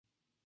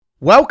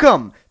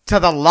Welcome to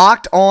the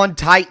Locked On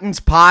Titans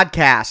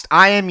podcast.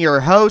 I am your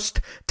host,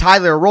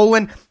 Tyler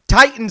Rowland.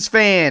 Titans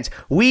fans,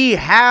 we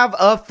have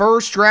a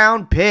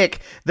first-round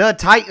pick. The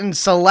Titans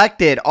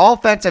selected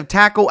offensive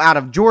tackle out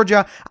of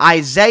Georgia,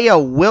 Isaiah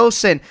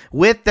Wilson,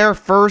 with their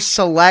first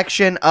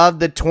selection of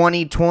the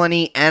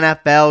 2020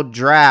 NFL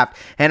Draft.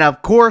 And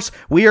of course,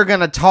 we are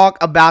going to talk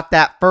about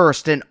that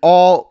first and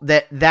all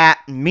that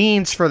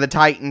means for the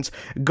Titans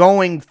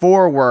going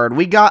forward.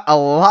 We got a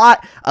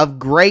lot of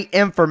great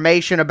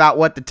information about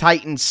what the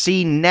Titans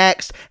see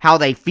next, how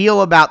they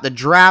feel about the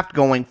draft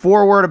going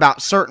forward,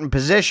 about certain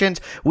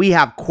positions. We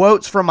have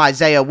quotes from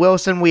Isaiah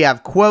Wilson, we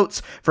have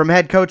quotes from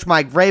head coach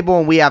Mike Vrabel,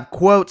 and we have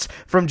quotes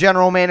from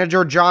general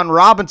manager Jon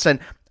Robinson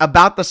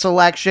about the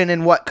selection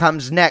and what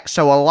comes next.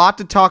 So a lot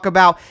to talk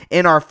about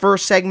in our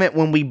first segment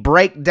when we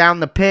break down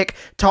the pick,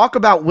 talk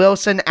about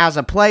Wilson as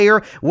a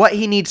player, what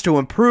he needs to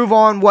improve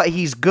on, what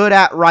he's good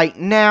at right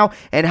now,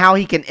 and how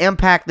he can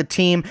impact the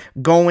team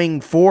going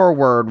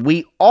forward.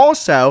 We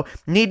also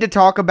need to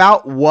talk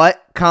about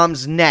what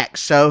comes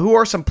next. So who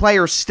are some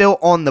players still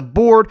on the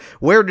board?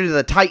 Where do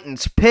the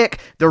Titans pick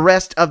the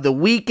rest of the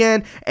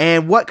weekend?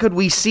 And what could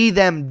we see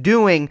them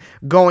doing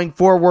going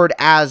forward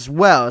as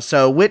well?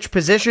 So which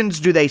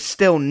positions do they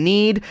still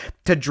need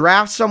to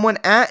draft someone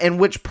at, and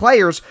which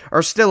players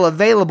are still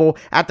available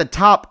at the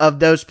top of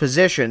those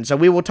positions? So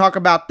we will talk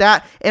about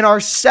that in our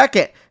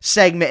second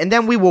segment, and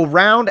then we will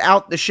round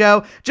out the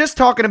show just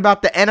talking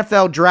about the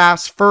NFL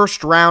draft's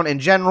first round in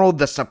general,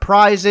 the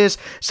surprises,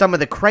 some of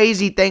the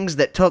crazy things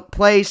that took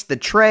place, the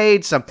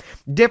trades, some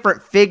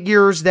different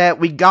figures that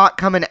we got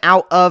coming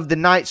out of the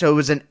night. So it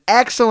was an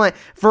excellent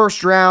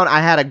first round. I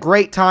had a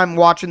great time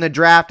watching the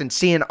draft and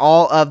seeing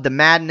all of the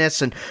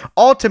madness, and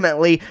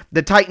ultimately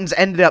the Titans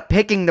ended up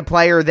picking the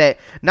player that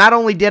not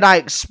only did I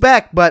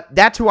expect, but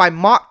that's who I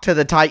mocked to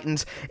the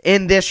Titans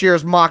in this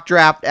year's mock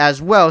draft as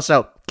well.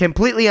 So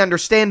completely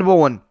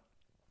understandable, and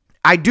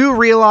I do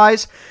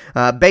realize,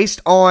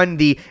 based on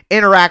the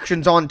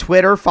interactions on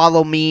Twitter,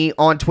 follow me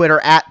on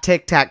Twitter at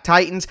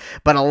TicTacTitans,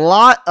 but a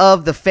lot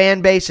of the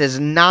fan base is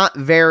not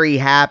very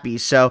happy.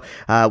 So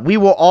we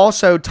will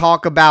also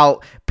talk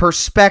about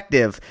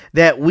perspective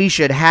that we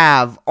should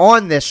have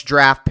on this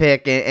draft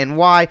pick and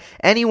why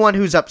anyone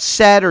who's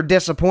upset or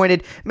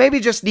disappointed maybe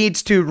just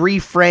needs to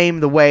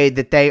reframe the way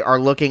that they are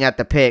looking at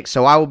the pick.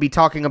 So I will be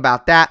talking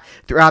about that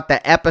throughout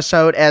the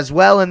episode as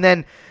well. And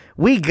then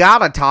we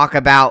gotta talk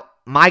about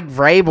Mike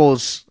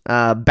Vrabel's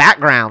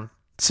background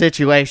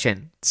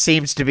situation.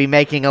 Seems to be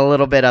making a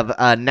little bit of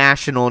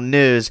national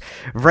news.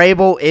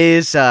 Vrabel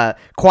is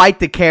quite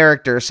the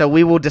character, so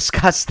we will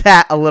discuss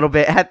that a little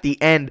bit at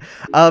the end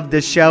of the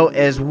show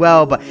as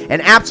well. But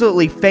an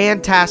absolutely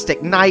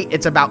fantastic night.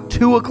 It's about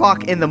 2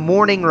 o'clock in the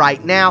morning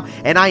right now,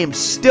 and I am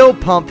still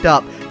pumped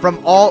up from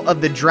all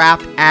of the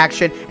draft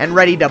action and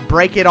ready to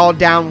break it all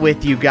down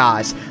with you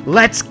guys.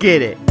 Let's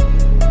get it.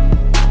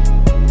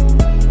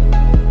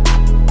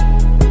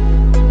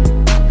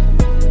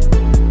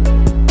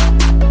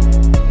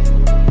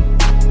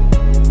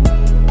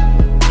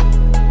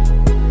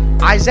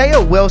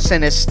 Isaiah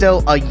Wilson is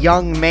still a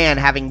young man,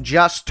 having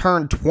just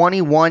turned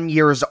 21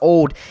 years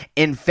old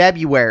in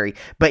February,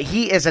 but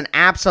he is an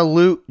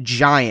absolute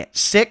giant,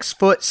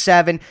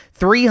 6'7",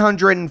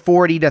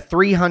 340 to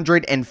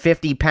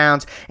 350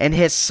 pounds, and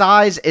his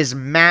size is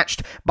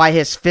matched by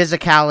his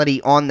physicality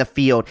on the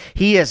field.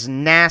 He is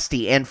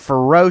nasty and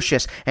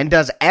ferocious and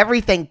does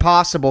everything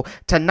possible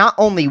to not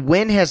only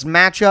win his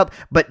matchup,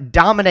 but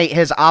dominate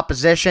his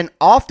opposition,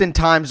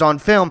 oftentimes on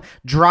film,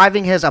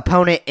 driving his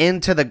opponent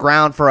into the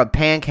ground for a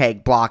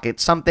pancake block.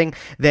 It's something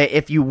that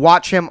if you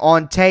watch him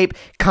on tape,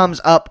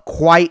 comes up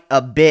quite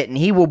a bit, and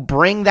he will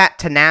bring that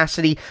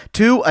tenacity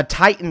to a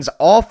Titans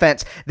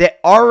offense that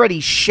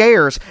already shares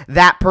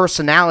that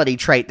personality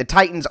trait. The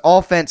Titans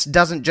offense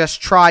doesn't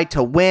just try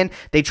to win,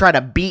 they try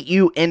to beat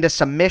you into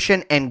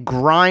submission and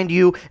grind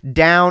you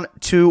down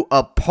to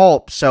a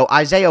pulp. So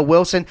Isaiah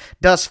Wilson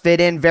does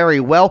fit in very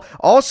well.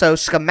 Also,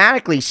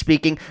 schematically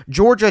speaking,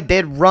 Georgia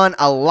did run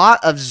a lot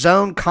of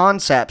zone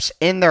concepts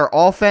in their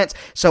offense,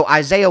 so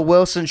Isaiah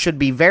Wilson should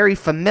be very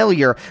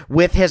familiar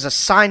with his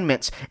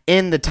assignments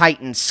in the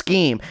Titans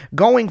scheme.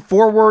 Going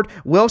forward,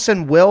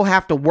 Wilson will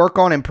have to work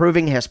on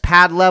improving his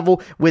pad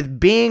level. With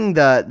being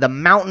the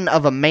mountain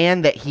of a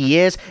man that he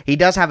is, he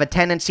does have a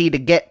tendency to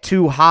get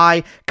too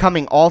high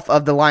coming off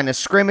of the line of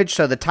scrimmage,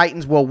 so the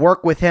Titans will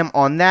work with him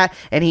on that,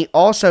 and he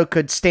also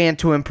could stand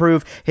to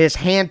improve his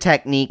hand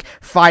technique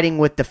fighting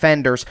with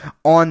defenders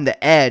on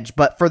the edge.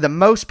 But for the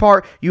most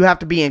part, you have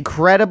to be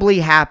incredibly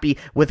happy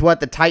with what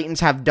the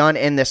Titans have done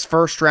in this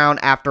first round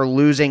after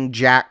losing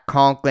Jack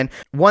Conklin.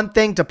 One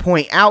thing to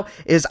point out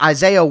is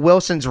Isaiah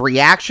Wilson's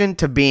reaction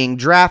to being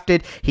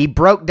drafted. He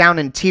broke down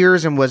in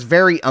tears and was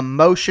very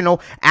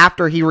emotional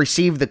after he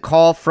received the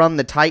call from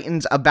the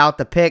Titans about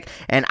the pick,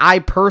 and I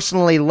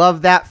personally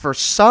love that. For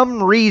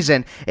some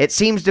reason, it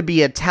seems to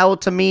be a tell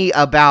to me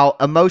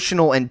about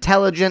emotional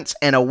intelligence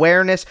and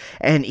awareness,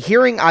 and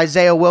hearing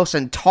Isaiah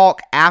Wilson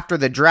talk after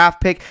the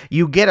draft pick,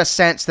 you get a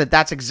sense that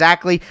that's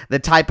exactly the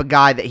type of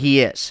guy that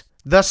he is.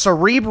 The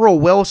cerebral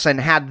Wilson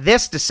had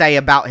this to say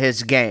about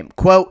his game.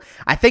 Quote,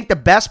 "I think the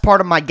best part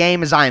of my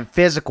game is I am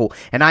physical,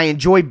 and I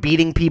enjoy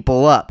beating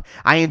people up.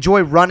 I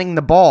enjoy running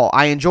the ball.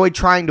 I enjoy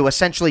trying to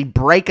essentially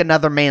break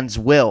another man's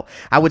will.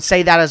 I would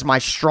say that is my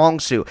strong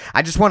suit.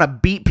 I just want to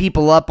beat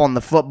people up on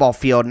the football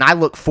field, and I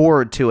look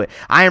forward to it.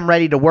 I am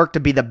ready to work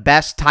to be the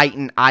best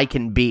Titan I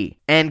can be."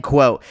 End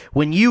quote.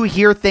 When you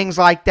hear things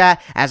like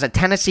that, as a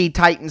Tennessee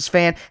Titans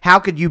fan, how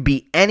could you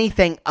be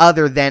anything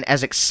other than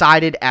as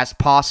excited as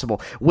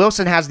possible?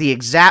 Wilson has the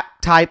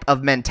exact type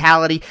of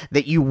mentality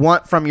that you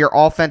want from your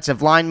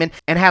offensive lineman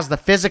and has the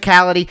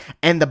physicality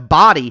and the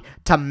body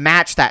to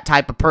match that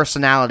type of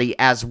personality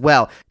as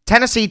well.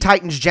 Tennessee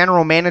Titans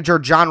general manager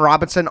Jon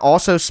Robinson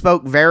also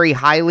spoke very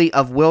highly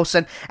of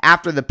Wilson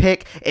after the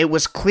pick. It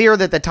was clear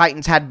that the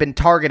Titans had been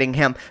targeting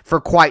him for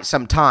quite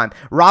some time.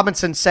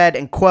 Robinson said,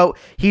 and quote,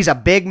 "He's a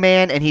big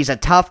man and he's a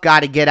tough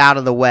guy to get out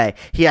of the way.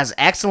 He has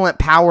excellent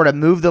power to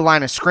move the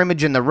line of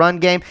scrimmage in the run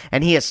game,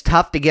 and he is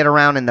tough to get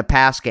around in the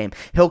pass game.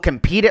 He'll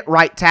compete at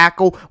right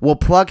tackle. We'll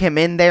plug him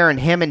in there, and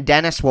him and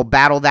Dennis will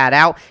battle that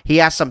out. He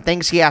has some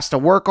things he has to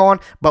work on,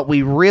 but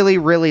we really,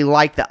 really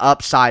like the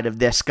upside of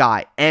this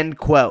guy." End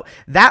quote.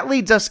 That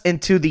leads us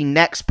into the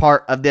next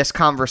part of this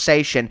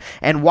conversation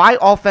and why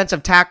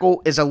offensive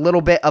tackle is a little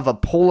bit of a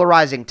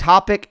polarizing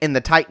topic in the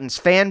Titans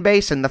fan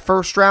base in the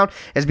first round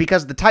is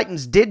because the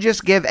Titans did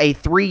just give a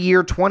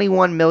 3-year,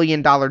 $21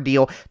 million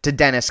deal to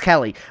Dennis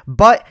Kelly,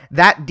 but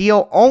that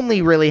deal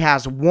only really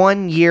has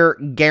 1 year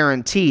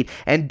guaranteed,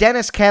 and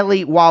Dennis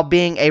Kelly, while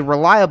being a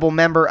reliable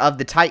member of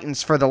the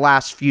Titans for the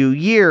last few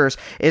years,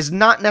 is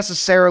not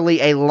necessarily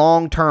a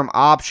long-term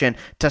option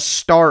to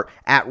start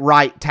at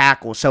right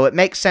tackle, so it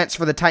makes sense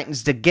for the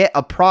Titans to get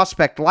a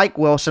prospect like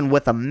Wilson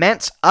with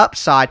immense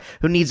upside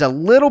who needs a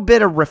little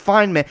bit of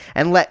refinement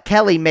and let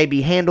Kelly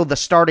maybe handle the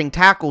starting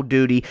tackle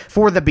duty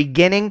for the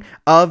beginning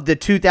of the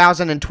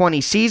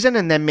 2020 season,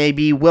 and then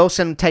maybe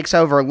Wilson takes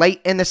over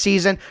late in the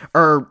season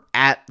or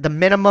at the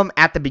minimum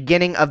at the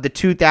beginning of the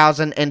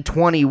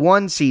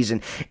 2021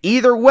 season.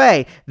 Either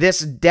way, this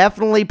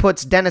definitely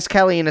puts Dennis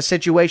Kelly in a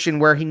situation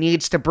where he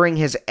needs to bring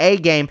his A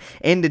game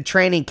into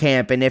training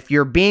camp, and if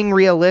you're being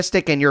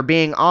realistic and you're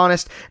being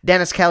honest,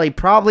 Dennis Kelly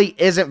probably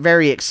isn't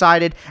very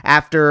excited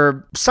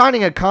after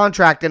signing a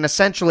contract and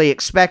essentially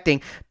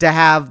expecting to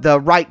have the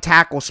right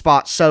tackle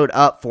spot sewed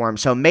up for him.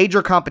 So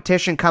major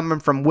competition coming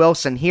from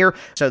Wilson here.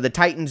 So the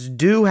Titans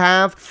do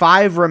have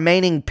 5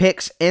 remaining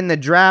picks in the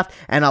draft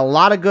and a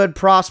lot of good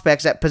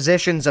prospects at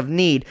positions of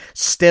need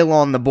still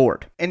on the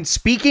board. And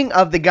speaking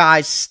of the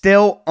guys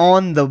still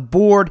on the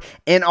board,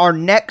 in our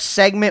next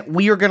segment,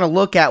 we are going to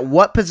look at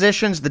what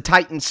positions the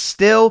Titans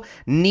still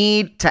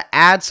need to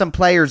add some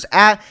players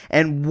at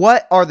and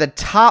what are the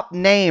top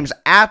names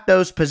at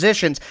those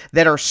positions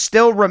that are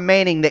still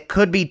remaining that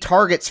could be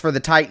targets for the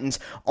Titans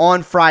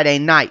on Friday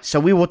night. So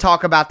we will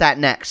talk about that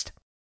next.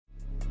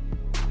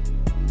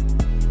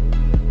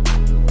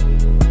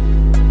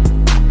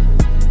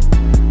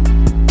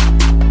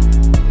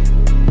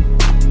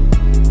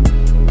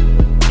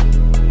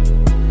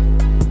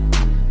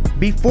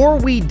 Before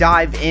we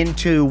dive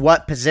into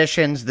what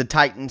positions the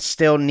Titans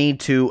still need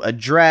to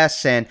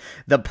address and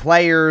the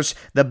players,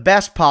 the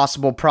best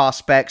possible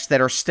prospects that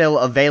are still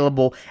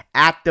available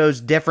at those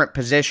different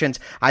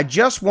positions, I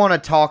just want to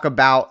talk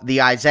about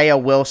the Isaiah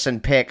Wilson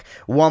pick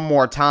one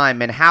more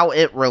time and how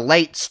it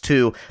relates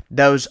to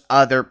those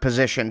other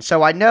positions.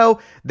 So I know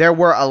there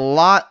were a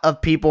lot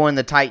of people in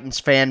the Titans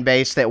fan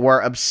base that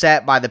were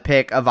upset by the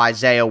pick of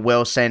Isaiah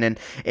Wilson, and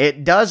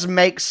it does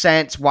make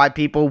sense why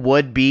people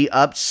would be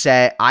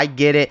upset. I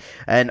get it.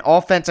 An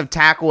offensive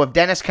tackle, if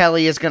Dennis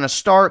Kelly is going to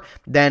start,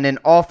 then an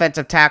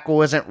offensive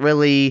tackle isn't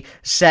really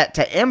set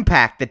to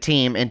impact the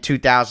team in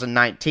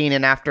 2019.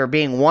 And after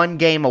being one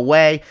game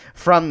away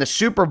from the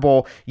Super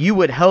Bowl, you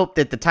would hope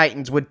that the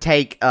Titans would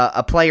take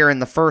a player in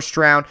the first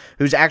round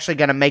who's actually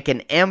going to make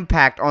an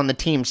impact on the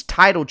team's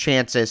title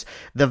chances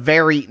the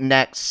very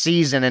next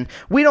season. And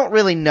we don't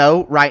really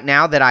know right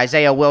now that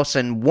Isaiah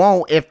Wilson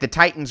won't. If the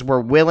Titans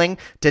were willing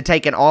to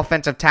take an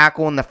offensive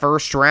tackle in the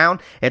first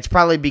round, it's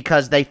probably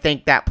because they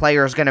think that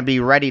player is going to be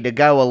ready to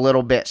go a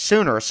little bit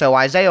sooner. So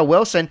Isaiah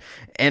Wilson,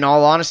 in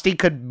all honesty,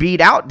 could beat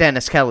out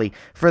Dennis Kelly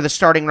for the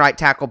starting right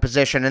tackle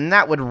position, and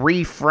that would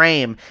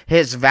reframe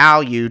his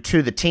value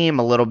to the team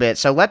a little bit.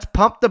 So let's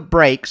pump the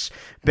brakes,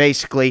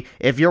 basically.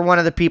 If you're one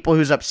of the people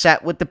who's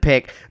upset with the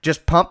pick,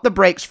 just pump the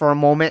brakes for a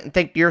moment and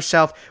think to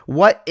yourself,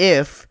 what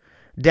if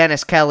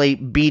Dennis Kelly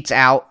beats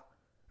out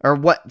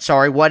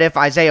what if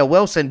Isaiah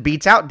Wilson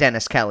beats out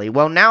Dennis Kelly?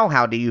 Well, now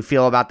how do you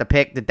feel about the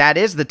pick that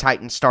is the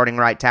Titans starting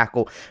right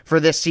tackle for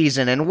this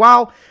season? And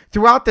while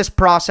throughout this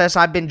process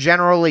I've been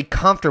generally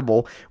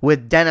comfortable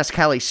with Dennis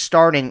Kelly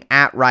starting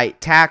at right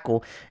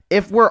tackle,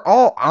 if we're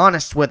all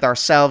honest with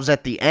ourselves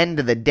at the end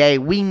of the day,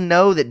 we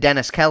know that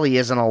Dennis Kelly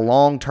isn't a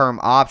long-term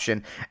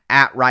option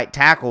at right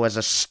tackle as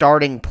a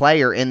starting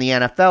player in the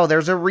NFL.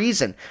 There's a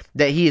reason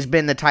that he has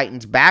been the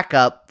Titans'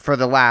 backup for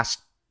the last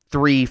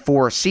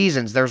 3-4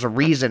 seasons. There's a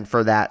reason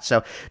for that.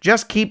 So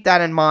just keep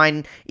that in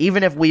mind.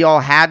 Even if we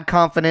all had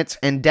confidence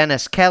in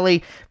Dennis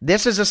Kelly,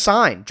 this is a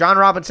sign. Jon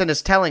Robinson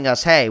is telling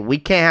us, hey, we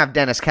can't have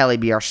Dennis Kelly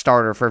be our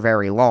starter for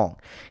very long.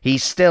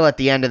 He's still, at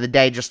the end of the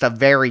day, just a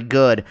very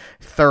good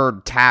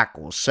third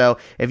tackle. So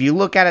if you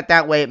look at it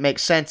that way, it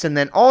makes sense. And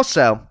then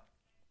also,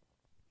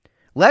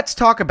 let's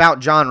talk about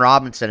Jon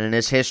Robinson and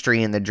his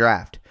history in the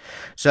draft.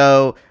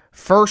 So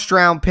first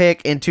round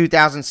pick in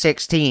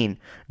 2016,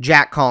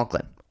 Jack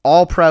Conklin.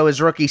 All-Pro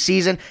his rookie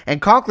season,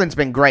 and Conklin's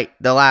been great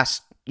the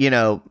last,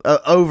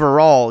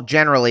 overall,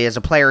 generally, as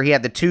a player. He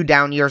had the 2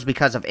 down years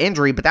because of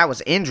injury, but that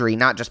was injury,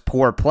 not just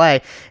poor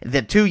play.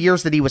 The 2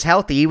 years that he was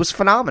healthy, he was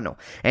phenomenal,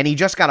 and he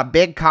just got a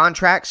big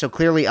contract, so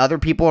clearly other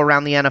people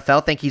around the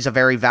NFL think he's a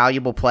very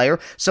valuable player,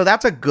 so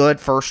that's a good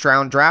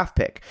first-round draft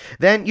pick.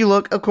 Then you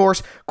look, of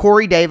course,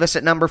 Corey Davis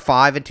at number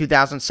 5 in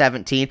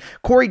 2017.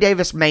 Corey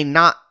Davis may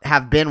not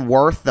have been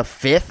worth the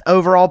 5th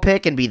overall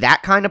pick and be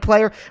that kind of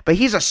player, but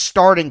he's a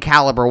starting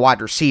caliber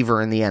wide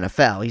receiver in the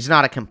NFL. He's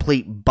not a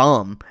complete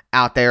bum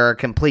out there, a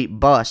complete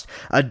bust.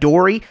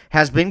 Adoree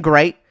has been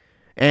great,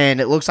 and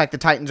it looks like the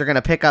Titans are going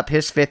to pick up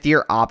his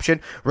 5th-year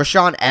option.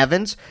 Rashaan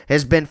Evans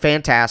has been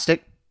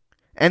fantastic.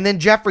 And then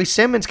Jeffrey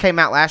Simmons came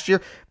out last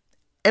year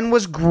and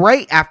was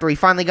great after he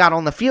finally got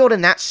on the field,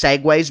 and that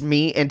segues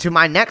me into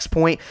my next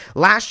point.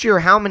 Last year,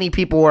 how many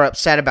people were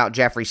upset about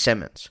Jeffrey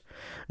Simmons?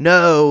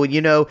 No,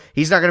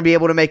 he's not going to be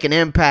able to make an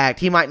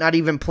impact. He might not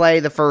even play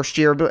the first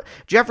year, but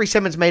Jeffrey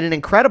Simmons made an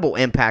incredible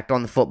impact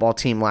on the football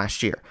team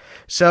last year.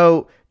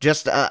 So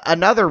just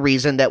another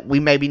reason that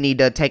we maybe need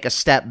to take a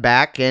step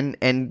back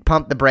and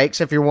pump the brakes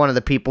if you're one of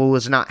the people who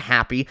is not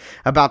happy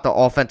about the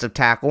offensive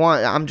tackle.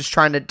 I'm just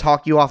trying to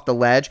talk you off the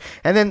ledge.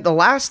 And then the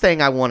last thing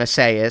I want to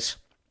say is,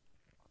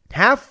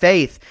 have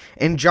faith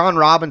in Jon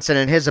Robinson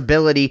and his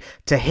ability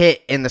to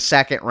hit in the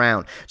second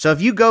round. So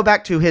if you go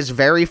back to his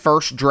very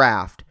first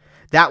draft,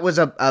 that was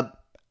a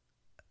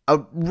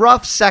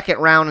rough second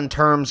round in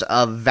terms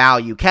of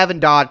value. Kevin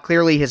Dodd,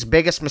 clearly his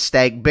biggest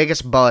mistake,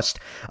 biggest bust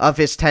of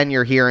his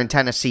tenure here in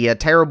Tennessee. A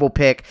terrible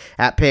pick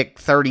at pick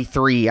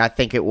 33, I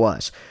think it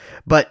was.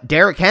 But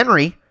Derrick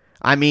Henry,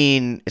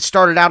 it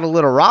started out a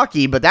little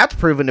rocky, but that's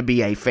proven to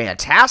be a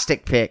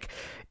fantastic pick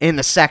in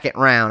the second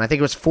round. I think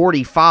it was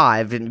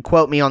 45, and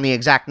quote me on the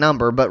exact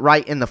number, but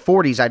right in the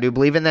 40s, I do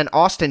believe. And then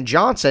Austin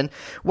Johnson,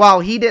 while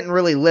he didn't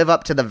really live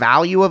up to the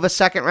value of a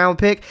second round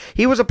pick,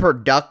 he was a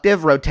productive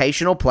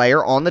rotational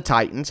player on the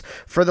Titans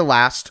for the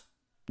last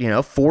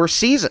 4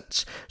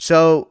 seasons.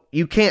 So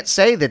you can't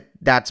say that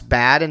that's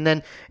bad. And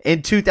then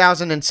in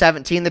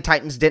 2017, the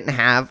Titans didn't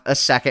have a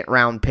second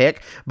round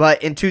pick,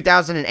 but in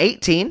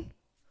 2018,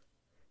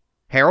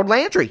 Harold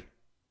Landry.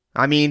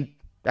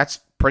 That's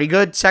pretty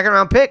good second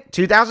round pick.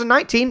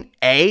 2019,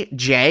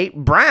 A.J.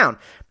 Brown.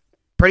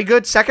 Pretty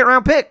good second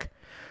round pick.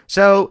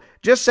 So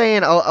just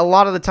saying, a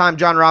lot of the time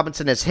Jon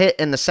Robinson is hit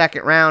in the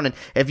second round, and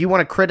if you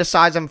want to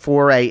criticize him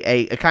for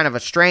a kind of a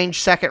strange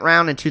second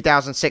round in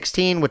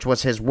 2016, which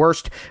was his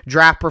worst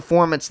draft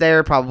performance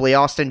there, probably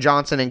Austin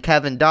Johnson and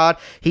Kevin Dodd,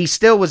 he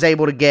still was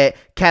able to get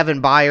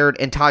Kevin Byard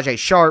and Tajay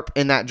Sharp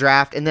in that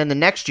draft, and then the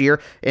next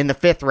year in the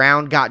 5th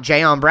round got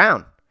Jayon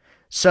Brown.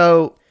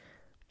 So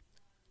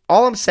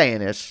all I'm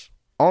saying is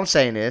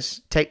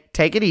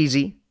take it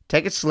easy,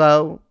 take it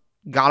slow.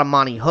 Got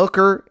Amani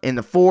Hooker in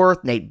the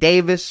 4th, Nate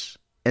Davis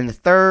in the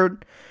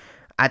 3rd.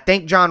 I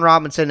think Jon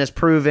Robinson has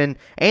proven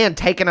and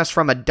taken us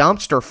from a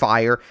dumpster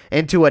fire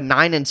into a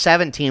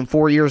 9-7 team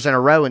 4 years in a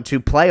row and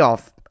 2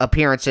 playoff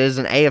appearances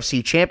and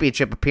AFC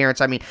Championship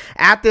appearance.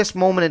 At this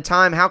moment in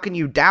time, how can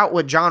you doubt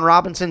what Jon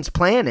Robinson's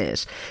plan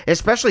is?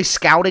 Especially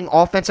scouting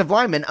offensive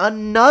linemen.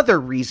 Another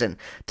reason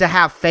to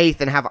have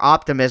faith and have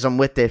optimism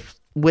with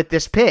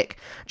this pick.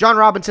 Jon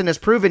Robinson has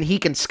proven he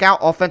can scout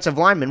offensive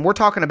linemen. We're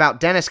talking about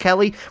Dennis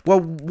Kelly. Well,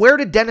 where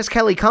did Dennis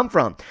Kelly come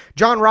from?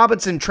 Jon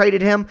Robinson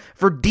traded him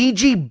for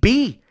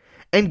DGB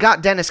and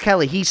got Dennis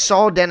Kelly. He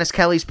saw Dennis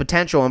Kelly's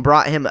potential and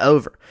brought him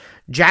over.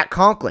 Jack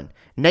Conklin,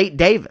 Nate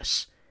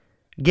Davis,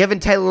 giving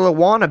Taylor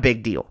Lewan a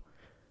big deal,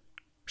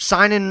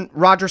 signing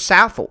Roger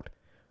Saffold,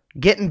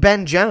 getting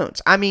Ben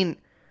Jones.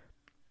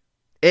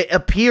 It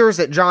appears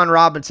that Jon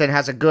Robinson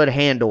has a good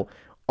handle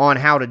on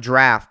how to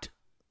draft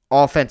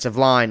offensive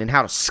line and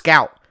how to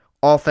scout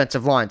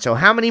offensive line. So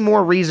how many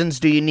more reasons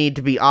do you need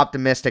to be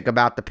optimistic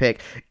about the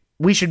pick?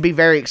 We should be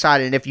very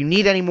excited. And if you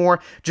need any more,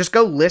 just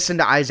go listen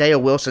to Isaiah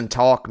Wilson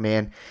talk,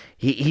 man.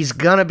 He's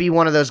going to be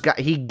one of those guys.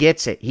 He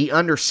gets it. He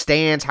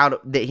understands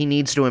that he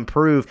needs to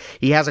improve.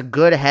 He has a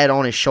good head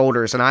on his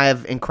shoulders, and I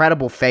have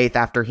incredible faith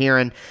after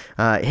hearing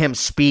him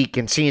speak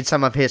and seeing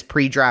some of his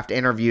pre-draft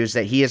interviews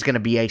that he is going to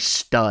be a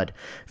stud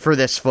for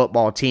this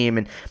football team.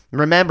 And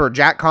remember,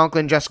 Jack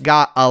Conklin just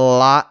got a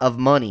lot of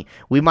money.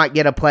 We might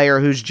get a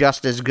player who's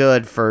just as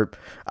good for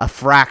a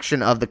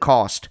fraction of the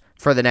cost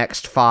for the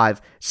next 5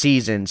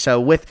 seasons.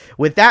 So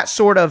with that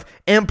sort of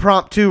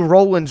impromptu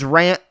Rollins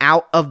rant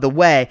out of the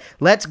way,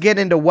 let's get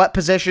into what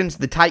positions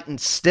the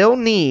Titans still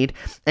need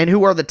and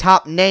who are the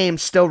top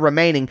names still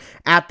remaining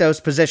at those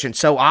positions.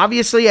 So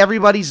obviously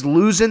everybody's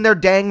losing their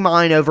dang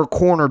mind over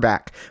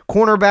cornerback,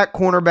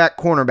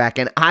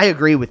 and I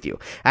agree with you.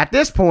 At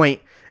this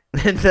point,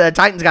 the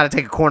Titans got to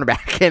take a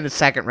cornerback in the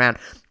second round.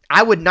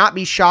 I would not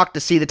be shocked to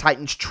see the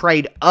Titans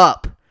trade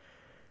up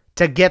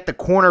to get the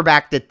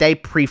cornerback that they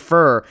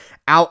prefer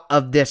out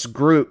of this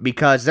group,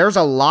 because there's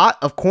a lot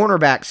of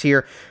cornerbacks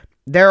here.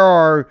 There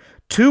are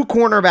 2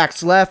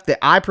 cornerbacks left that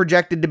I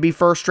projected to be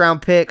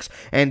first-round picks,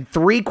 and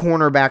 3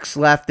 cornerbacks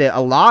left that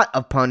a lot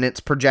of pundits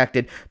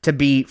projected to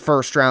be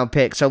first-round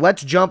picks. So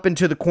let's jump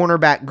into the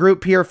cornerback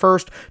group here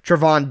first.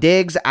 Trevon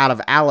Diggs out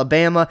of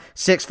Alabama,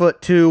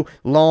 6'2",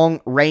 long,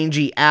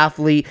 rangy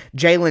athlete.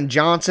 Jalen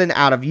Johnson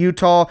out of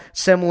Utah,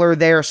 similar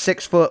there,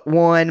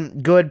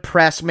 6'1", good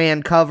press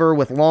man cover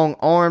with long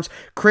arms.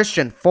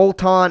 Christian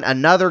Fulton,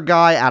 another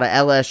guy out of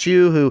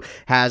LSU who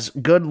has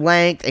good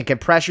length and can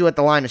press you at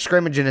the line of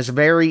scrimmage and is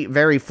very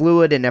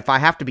fluid, and if I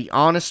have to be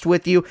honest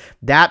with you,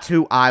 that's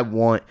who I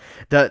want.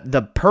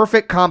 The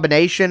perfect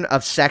combination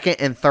of second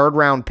and third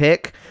round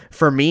pick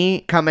for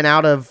me coming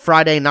out of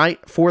Friday night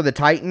for the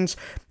Titans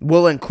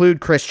will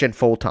include Christian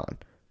Fulton,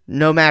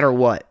 no matter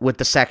what, with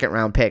the second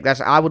round pick.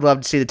 I would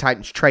love to see the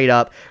Titans trade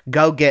up,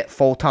 go get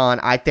Fulton.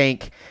 I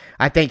think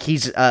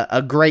he's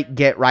a great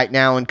get right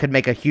now and could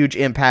make a huge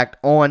impact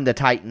on the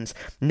Titans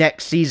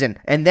next season.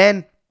 And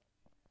then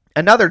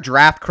another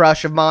draft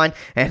crush of mine,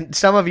 and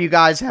some of you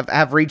guys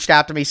have reached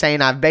out to me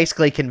saying I've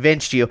basically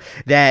convinced you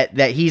that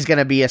he's going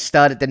to be a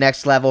stud at the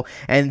next level,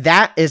 and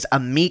that is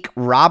Amik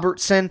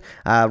Robertson.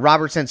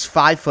 Robertson's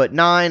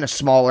 5'9", a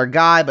smaller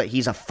guy, but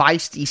he's a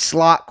feisty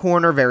slot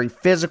corner, very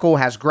physical,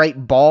 has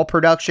great ball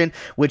production,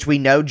 which we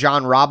know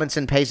John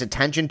Robinson pays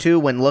attention to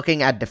when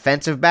looking at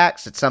defensive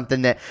backs. It's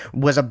something that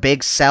was a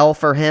big sell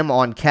for him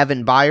on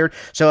Kevin Byard.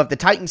 So if the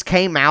Titans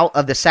came out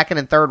of the second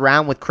and third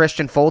round with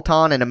Christian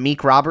Fulton and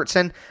Amik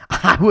Robertson,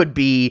 I would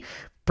be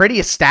pretty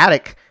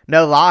ecstatic,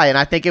 no lie, and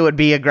I think it would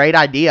be a great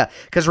idea.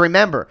 Because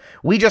remember,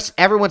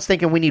 everyone's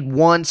thinking we need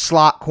one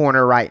slot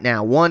corner right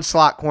now. One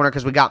slot corner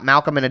because we got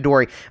Malcolm and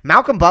Adoree'.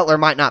 Malcolm Butler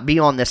might not be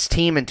on this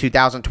team in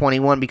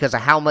 2021 because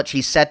of how much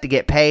he's set to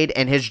get paid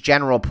and his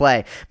general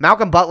play.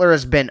 Malcolm Butler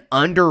has been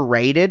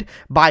underrated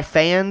by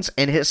fans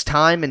in his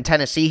time in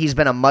Tennessee. He's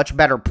been a much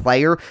better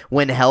player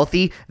when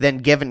healthy than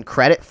given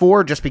credit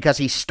for, just because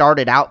he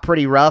started out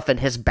pretty rough and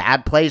his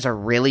bad plays are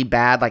really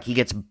bad. Like, he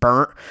gets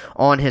burnt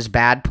on his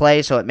bad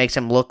play, so it makes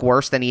him look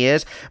worse than he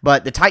is.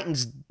 But the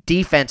Titans'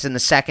 defense in the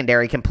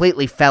secondary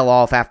completely fell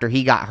off after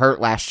he got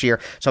hurt last year.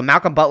 So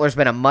Malcolm Butler's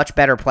been a much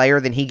better player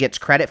than he gets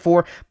credit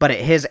for, but at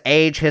his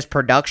age, his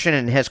production,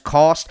 and his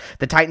cost,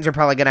 the Titans are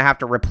probably going to have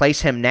to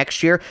replace him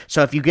next year.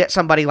 So if you get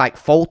somebody like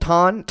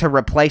Fulton to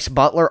replace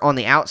Butler on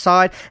the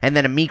outside, and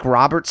then Amik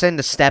Robertson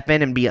to step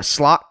in and be a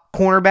slot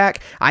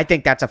cornerback, I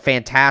think that's a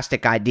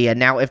fantastic idea.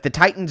 Now, if the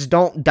Titans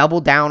don't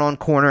double down on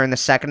corner in the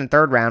second and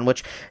third round,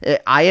 which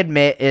I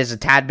admit is a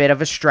tad bit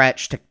of a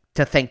stretch to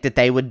think that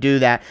they would do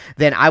that,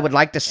 then I would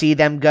like to see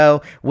them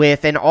go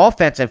with an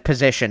offensive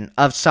position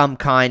of some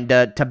kind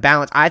to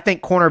balance. I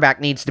think cornerback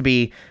needs to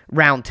be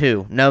round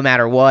 2, no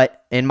matter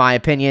what, in my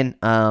opinion.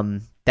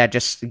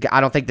 I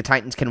don't think the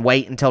Titans can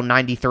wait until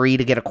 93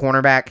 to get a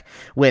cornerback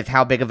with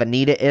how big of a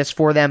need it is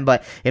for them.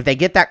 But if they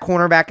get that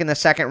cornerback in the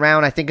second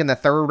round, I think in the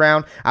third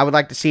round, I would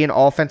like to see an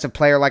offensive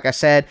player, like I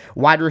said,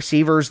 wide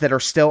receivers that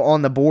are still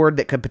on the board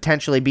that could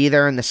potentially be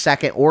there in the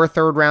second or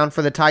third round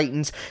for the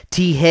Titans.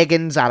 T.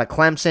 Higgins out of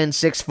Clemson,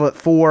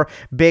 6'4",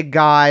 big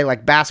guy,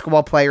 like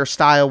basketball player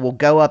style, will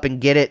go up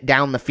and get it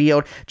down the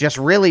field. Just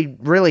really,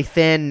 really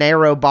thin,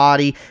 narrow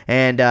body,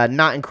 and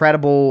not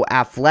incredible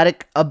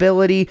athletic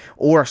ability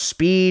or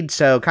speed.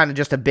 So kind of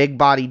just a big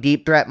body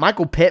deep threat.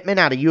 Michael Pittman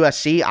out of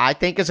USC, I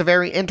think, is a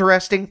very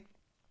interesting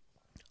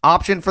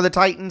option for the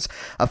Titans.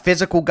 A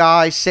physical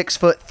guy,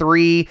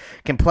 6'3",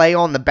 can play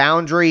on the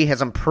boundary,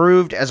 has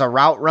improved as a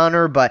route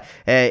runner, but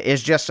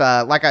is just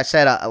like I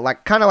said,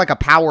 kind of like a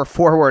power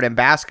forward in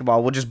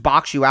basketball. Will just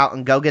box you out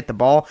and go get the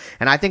ball.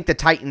 And I think the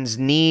Titans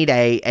need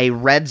a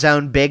red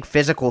zone big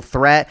physical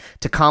threat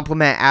to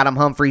complement Adam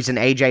Humphries and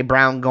AJ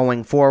Brown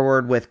going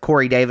forward, with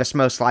Corey Davis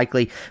most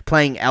likely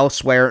playing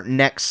elsewhere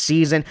next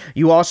season.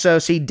 You also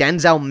see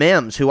Denzel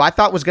Mims, who I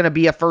thought was going to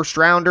be a first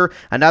rounder,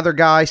 another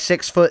guy,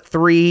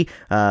 6'3",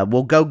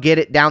 will go get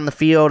it down the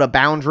field, a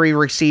boundary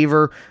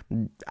receiver.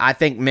 I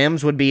think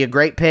Mims would be a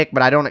great pick,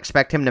 but I don't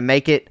expect him to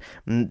make it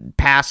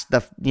past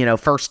the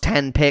first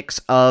 10 picks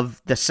of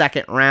the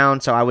second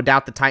round, so I would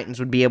doubt the Titans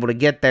would be able to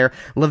get there.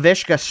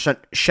 Laviska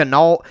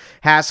Shenault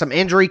has some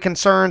injury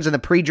concerns in the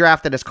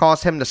pre-draft that has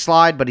caused him to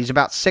slide, but he's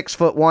about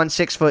 6'1",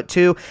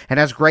 6'2", and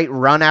has great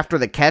run after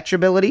the catch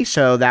ability,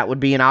 so that would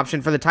be an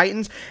option for the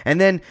Titans.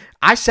 And then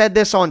I said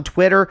this on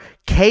Twitter,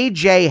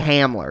 KJ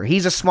Hamler.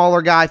 He's a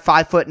smaller guy,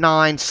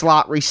 5'9",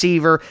 slot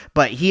receiver,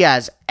 but he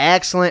has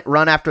excellent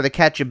run after the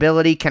catch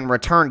ability, can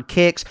return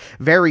kicks,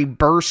 very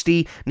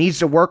bursty, needs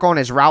to work on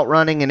his route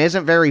running, and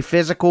isn't very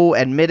physical,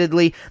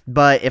 admittedly,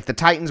 but if the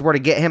Titans were to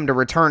get him to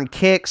return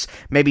kicks,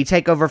 maybe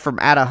take over from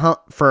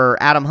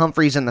Adam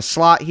Humphries in the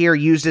slot here,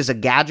 used as a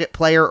gadget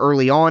player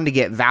early on to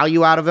get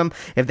value out of him.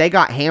 If they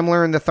got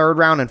Hamler in the third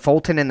round and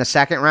Fulton in the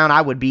second round,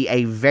 I would be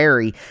a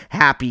very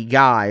happy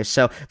guy.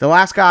 So the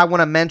last guy I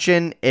want to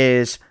mention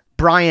is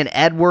Bryan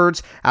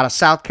Edwards out of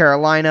South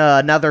Carolina,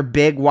 another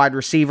big wide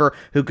receiver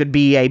who could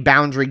be a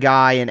boundary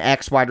guy, an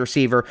X-wide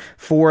receiver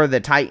for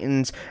the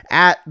Titans.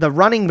 At the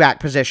running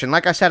back position,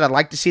 like I said, I'd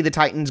like to see the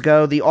Titans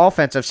go the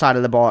offensive side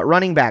of the ball. At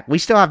running back, we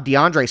still have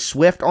DeAndre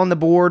Swift on the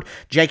board,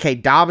 J.K.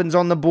 Dobbins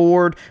on the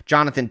board,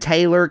 Jonathan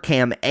Taylor,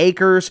 Cam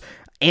Akers.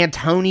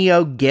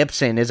 Antonio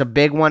Gibson is a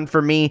big one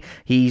for me.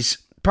 He's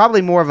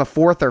probably more of a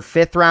fourth or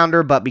fifth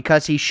rounder, but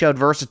because he showed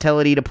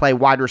versatility to play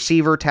wide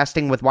receiver,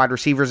 testing with wide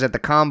receivers at the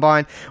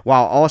combine,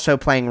 while also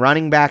playing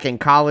running back in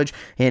college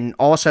and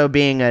also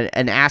being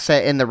an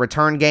asset in the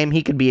return game,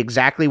 he could be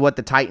exactly what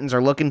the Titans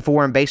are looking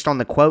for. And based on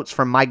the quotes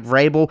from Mike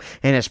Vrabel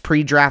in his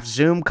pre-draft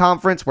Zoom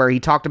conference, where he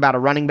talked about a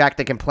running back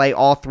that can play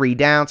all three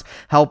downs,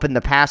 help in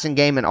the passing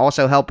game and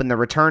also help in the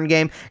return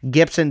game,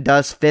 Gibson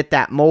does fit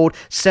that mold.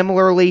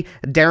 Similarly,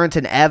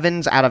 Darrynton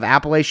Evans out of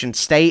Appalachian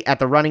State at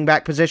the running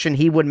back position,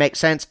 he would make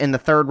sense in the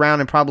third round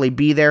and probably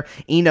be there.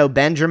 Eno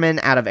Benjamin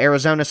out of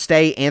Arizona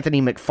State,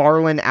 Anthony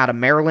McFarland out of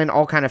Maryland,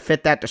 all kind of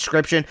fit that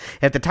description.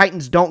 If the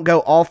Titans don't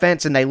go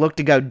offense and they look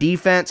to go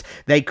defense,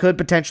 they could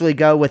potentially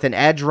go with an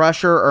edge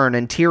rusher or an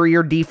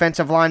interior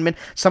defensive lineman.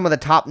 Some of the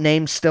top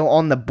names still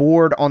on the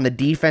board on the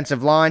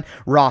defensive line: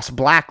 Ross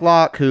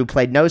Blacklock, who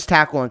played nose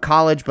tackle in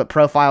college but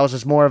profiles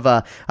as more of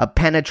a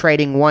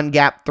penetrating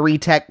one-gap three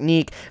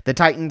technique. The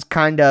Titans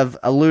kind of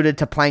alluded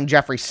to playing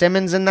Jeffrey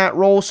Simmons in that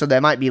role, so they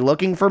might be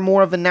looking for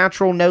more of a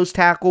natural nose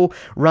tackle,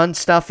 run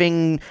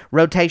stuffing,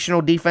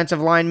 rotational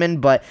defensive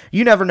lineman, but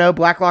you never know.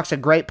 Blacklock's a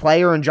great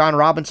player, and John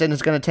Robinson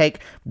is going to take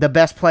the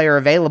best player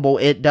available,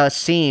 it does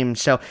seem.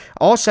 So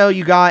also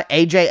you got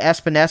AJ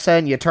Espinosa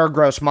and Yetur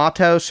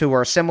Gross-Matos, who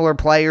are similar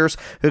players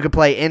who could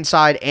play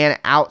inside and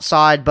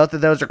outside. Both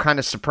of those are kind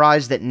of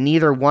surprised that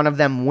neither one of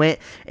them went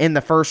in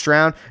the first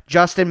round.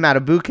 Justin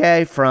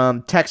Madubuike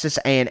from Texas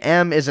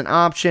A&M is an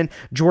option.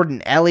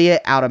 Jordan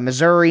Elliott out of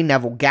Missouri,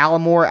 Neville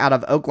Gallimore out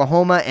of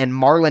Oklahoma, and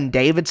Marlon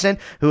Davidson,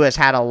 who has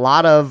had a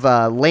lot of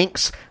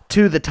links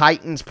to the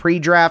Titans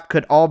pre-draft,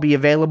 could all be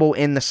available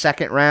in the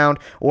second round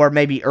or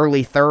maybe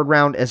early third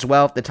round as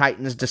well if the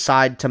Titans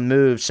decide to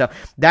move. So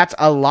that's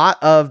a lot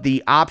of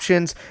the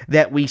options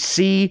that we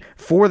see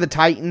for the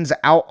Titans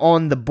out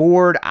on the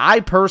board. I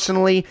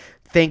personally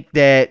think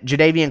that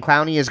Jadeveon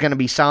Clowney is going to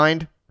be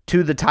signed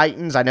to the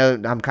Titans. I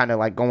know I'm kind of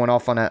like going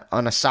off on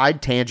a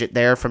side tangent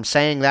there from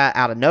saying that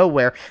out of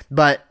nowhere,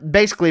 but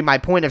basically my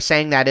point of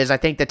saying that is I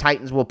think the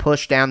Titans will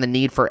push down the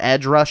need for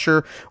edge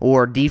rusher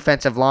or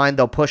defensive line.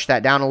 They'll push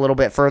that down a little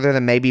bit further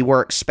than maybe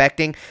we're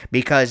expecting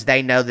because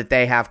they know that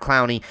they have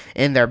Clowney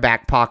in their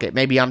back pocket.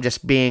 Maybe I'm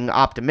just being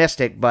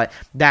optimistic, but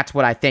that's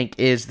what I think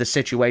is the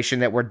situation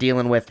that we're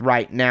dealing with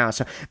right now.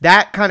 So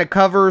that kind of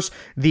covers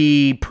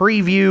the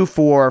preview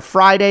for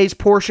Friday's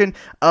portion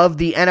of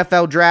the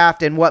NFL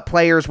draft and what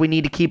players we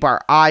need to keep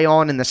our eye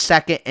on in the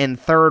second and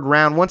third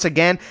round. Once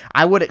again,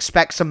 I would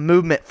expect some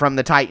movement from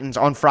the Titans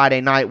on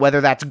Friday night,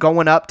 whether that's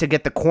going up to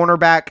get the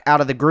cornerback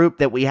out of the group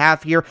that we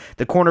have here,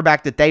 the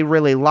cornerback that they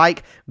really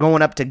like,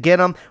 going up to get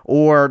them,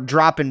 or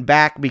dropping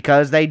back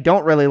because they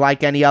don't really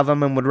like any of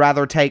them and would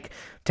rather take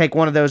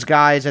one of those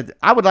guys.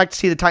 I would like to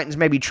see the Titans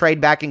maybe trade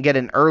back and get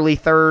an early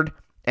third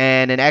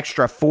and an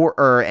extra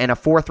and a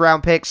fourth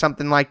round pick,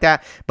 something like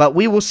that. But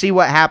we will see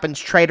what happens.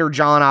 Trader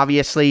John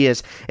obviously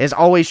is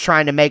always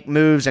trying to make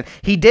moves, and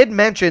he did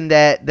mention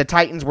that the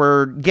Titans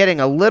were getting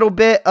a little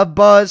bit of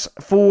buzz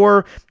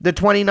for the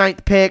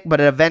 29th pick,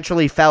 but it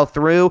eventually fell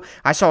through.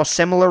 I saw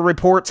similar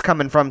reports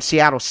coming from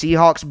Seattle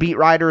Seahawks beat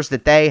writers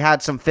that they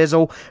had some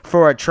fizzle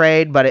for a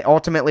trade, but it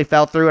ultimately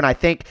fell through, and I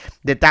think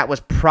that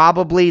was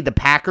probably the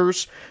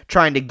Packers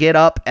trying to get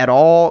up at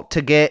all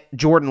to get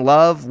Jordan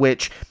Love,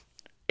 which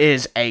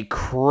is a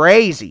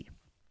crazy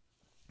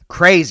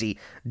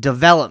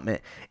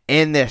development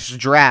in this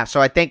draft. So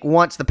I think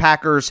once the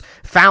Packers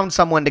found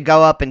someone to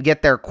go up and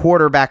get their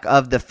quarterback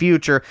of the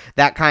future,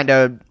 that kind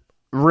of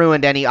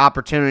ruined any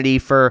opportunity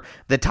for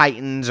the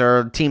Titans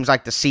or teams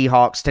like the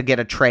Seahawks to get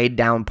a trade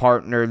down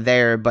partner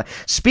there. But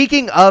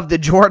speaking of the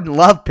Jordan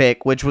Love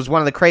pick, which was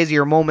one of the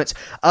crazier moments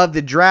of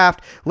the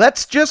draft,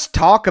 let's just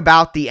talk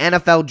about the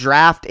NFL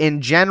draft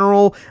in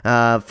general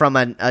from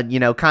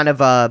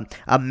a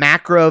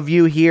macro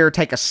view here.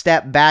 Take a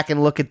step back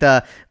and look at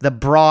the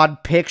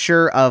broad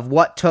picture of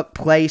what took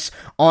place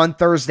on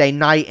Thursday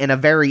night in a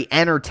very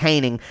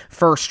entertaining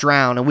first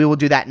round, and we will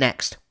do that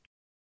next.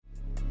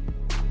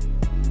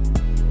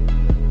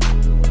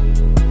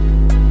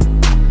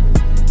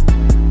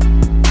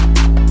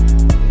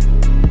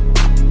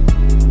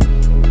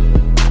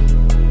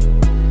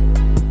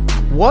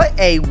 What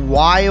a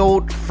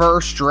wild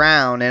first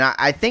round. And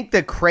I think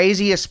the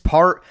craziest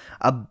part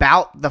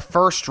about the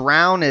first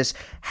round is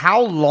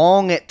how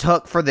long it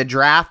took for the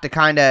draft to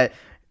kind of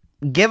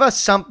give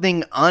us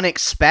something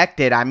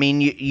unexpected. I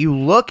mean, you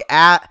look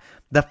at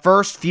the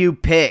first few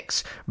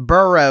picks: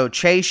 Burrow,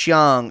 Chase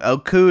Young,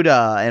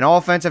 Okudah, an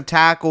offensive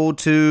tackle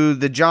to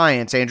the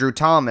Giants, Andrew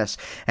Thomas.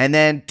 And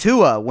then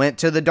Tua went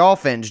to the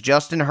Dolphins.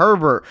 Justin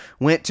Herbert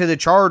went to the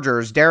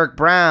Chargers. Derek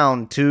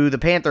Brown to the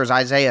Panthers.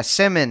 Isaiah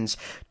Simmons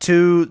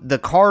to the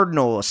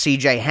Cardinals.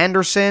 CJ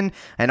Henderson,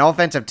 an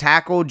offensive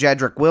tackle.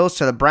 Jedrick Wills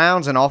to the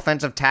Browns. An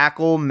offensive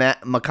tackle.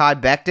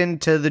 Mekhi Becton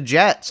to the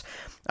Jets.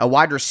 A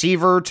wide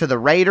receiver to the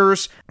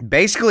Raiders.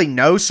 Basically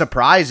no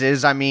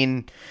surprises. I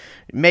mean,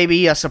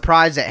 maybe a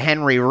surprise that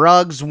Henry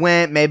Ruggs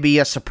went, maybe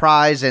a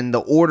surprise in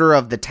the order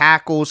of the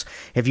tackles.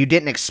 If you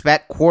didn't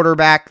expect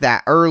quarterback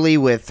that early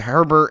with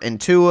Herbert and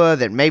Tua,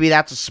 that maybe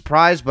that's a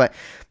surprise, but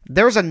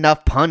there's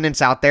enough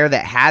pundits out there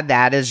that had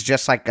that as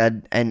just like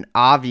an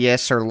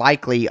obvious or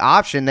likely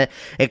option that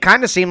it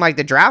kind of seemed like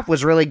the draft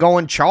was really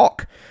going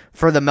chalk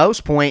for the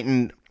most point.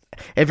 And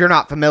if you're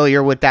not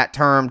familiar with that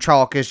term,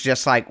 chalk is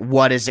just like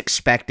what is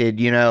expected,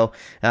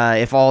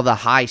 if all the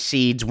high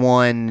seeds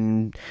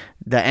won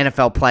the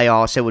NFL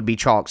playoffs, it would be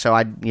chalk. So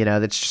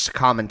that's just a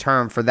common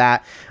term for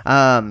that.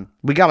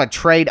 We got to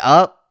trade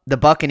up the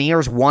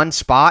Buccaneers one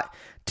spot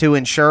to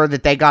ensure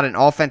that they got an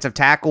offensive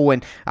tackle.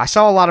 And I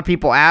saw a lot of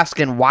people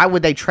asking, why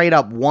would they trade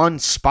up one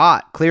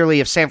spot? Clearly,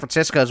 if San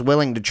Francisco is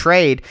willing to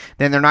trade,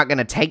 then they're not going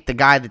to take the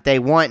guy that they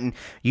want. And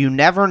you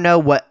never know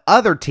what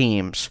other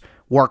teams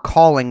were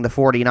calling the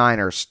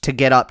 49ers to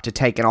get up to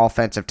take an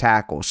offensive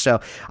tackle.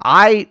 So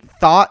I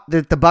thought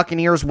that the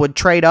Buccaneers would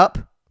trade up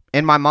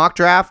in my mock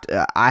draft.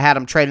 I had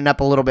them trading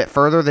up a little bit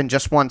further than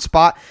just one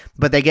spot,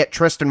 but they get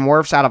Tristan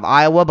Wirfs out of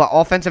Iowa, but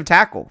offensive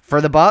tackle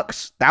for the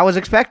Bucs, that was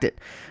expected.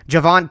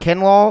 Javon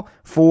Kinlaw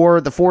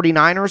for the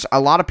 49ers, a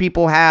lot of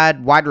people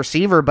had wide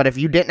receiver, but if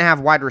you didn't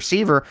have wide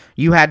receiver,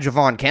 you had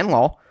Javon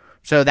Kinlaw.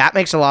 So that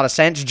makes a lot of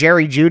sense.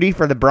 Jerry Jeudy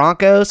for the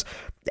Broncos.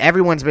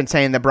 Everyone's been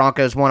saying the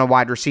Broncos want a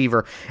wide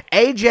receiver.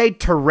 A.J.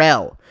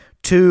 Terrell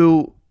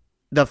to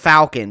the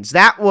Falcons.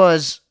 That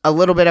was a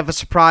little bit of a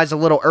surprise a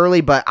little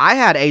early, but I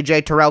had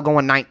A.J. Terrell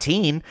going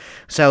 19,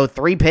 so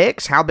 3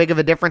 picks. How big of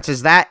a difference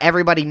is that?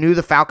 Everybody knew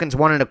the Falcons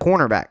wanted a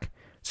cornerback,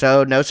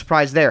 so no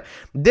surprise there.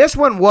 This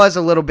one was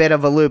a little bit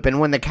of a loop, and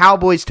when the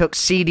Cowboys took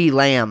CeeDee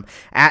Lamb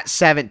at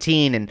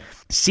 17, and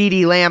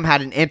CeeDee Lamb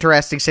had an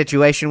interesting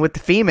situation with the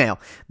female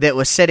that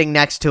was sitting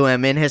next to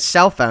him in his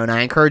cell phone.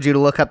 I encourage you to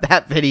look up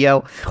that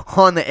video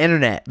on the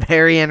internet.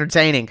 Very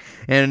entertaining,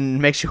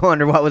 and makes you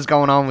wonder what was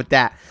going on with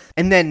that.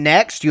 And then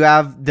next, you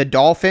have the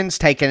Dolphins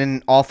taking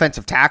an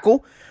offensive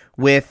tackle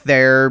with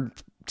their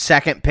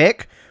second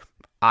pick.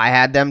 I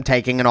had them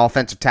taking an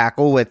offensive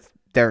tackle with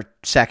their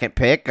second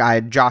pick. I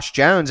had Josh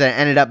Jones, and it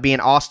ended up being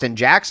Austin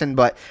Jackson,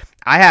 but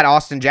I had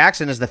Austin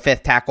Jackson as the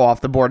 5th tackle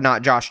off the board,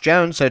 not Josh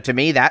Jones, so to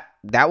me, that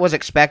was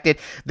expected.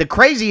 The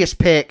craziest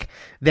pick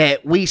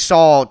that we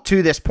saw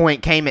to this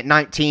point came at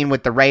 19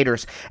 with the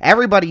Raiders.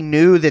 Everybody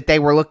knew that they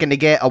were looking to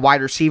get a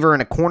wide receiver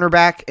and a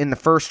cornerback in the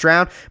first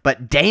round,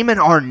 but Damon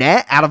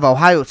Arnette out of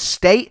Ohio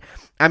State,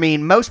 I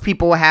mean, most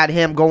people had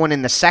him going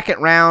in the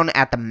second round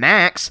at the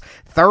max,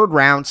 third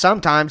round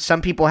sometimes.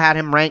 Some people had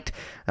him ranked,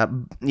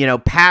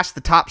 past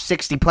the top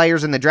 60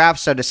 players in the draft.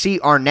 So to see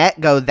Arnette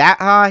go that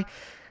high,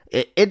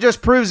 it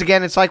just proves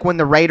again, it's like when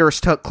the Raiders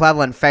took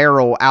Clelin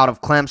Ferrell out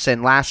of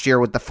Clemson last year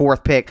with the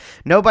 4th pick.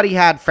 Nobody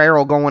had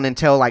Ferrell going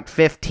until like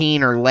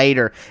 15 or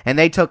later, and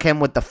they took him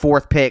with the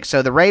 4th pick.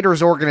 So the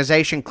Raiders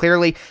organization,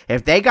 clearly,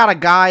 if they got a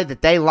guy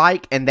that they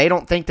like and they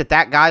don't think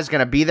that guy's going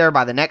to be there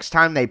by the next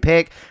time they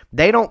pick,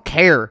 they don't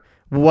care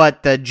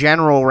what the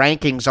general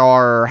rankings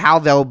are or how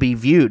they'll be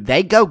viewed.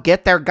 They go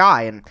get their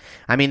guy, and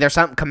I mean, there's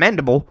something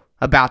commendable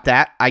about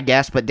that, I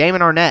guess, but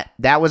Damon Arnette,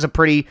 that was a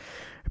pretty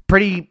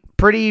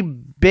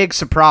big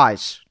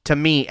surprise to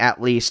me,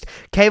 at least.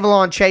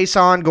 K'Lavon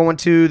Chaisson going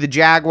to the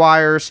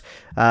Jaguars.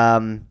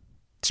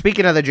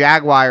 Speaking of the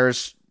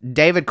Jaguars,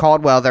 David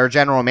Caldwell, their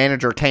general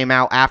manager, came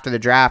out after the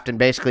draft and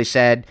basically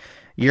said,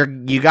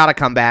 you got to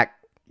come back.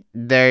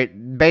 They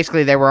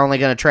were only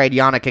going to trade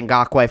Yannick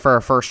Ngakoue for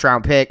a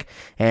first-round pick,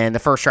 and the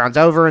first round's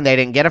over, and they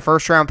didn't get a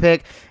first-round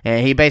pick,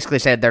 and he basically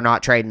said they're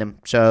not trading him,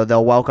 so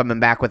they'll welcome him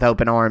back with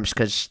open arms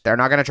because they're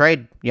not going to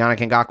trade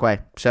Yannick Ngakoue.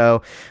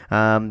 So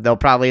they'll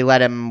probably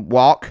let him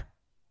walk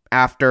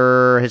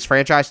after his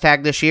franchise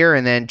tag this year,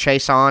 and then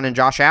Chaisson and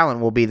Josh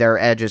Allen will be their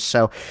edges.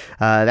 So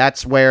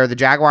that's where the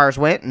Jaguars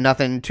went.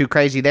 Nothing too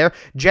crazy there.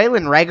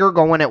 Jalen Reagor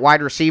going at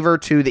wide receiver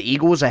to the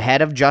Eagles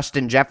ahead of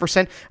Justin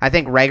Jefferson. I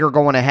think Reagor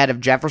going ahead of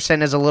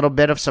Jefferson is a little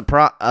bit of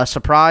a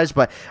surprise,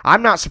 but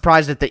I'm not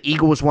surprised that the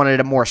Eagles wanted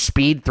a more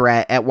speed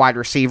threat at wide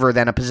receiver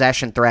than a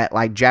possession threat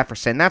like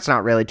Jefferson. That's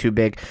not really too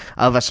big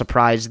of a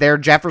surprise there.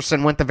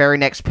 Jefferson went the very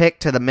next pick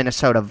to the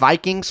Minnesota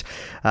Vikings.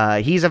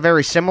 He's a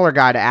very similar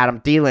guy to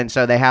Adam Thielen,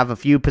 so they have have a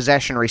few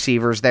possession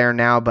receivers there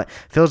now, but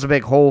fills a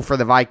big hole for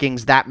the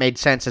Vikings. That made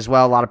sense as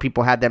well. A lot of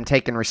people had them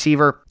taking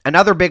receiver.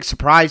 Another big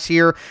surprise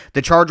here,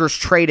 the Chargers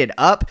traded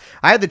up.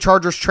 I had the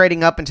Chargers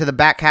trading up into the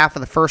back half of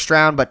the first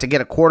round, but to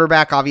get a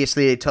quarterback,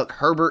 obviously they took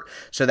Herbert,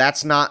 so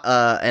that's not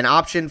an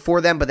option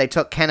for them, but they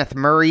took Kenneth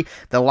Murray,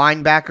 the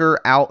linebacker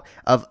out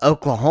of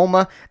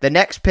Oklahoma. The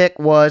next pick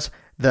was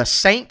the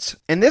Saints,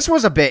 and this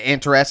was a bit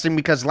interesting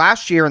because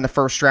last year in the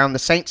first round, the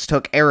Saints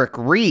took Eric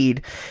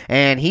Reed,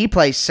 and he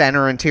plays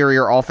center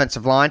interior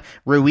offensive line.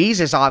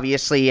 Ruiz is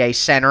obviously a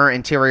center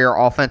interior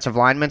offensive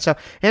lineman, so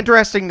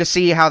interesting to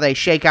see how they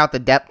shake out the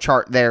depth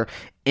chart there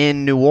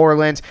in New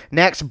Orleans.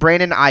 Next,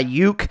 Brandon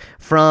Ayuk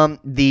for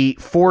the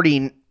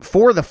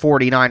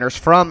 49ers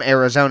from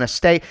Arizona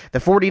State. The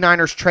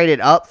 49ers traded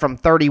up from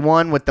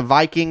 31 with the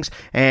Vikings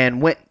and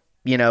went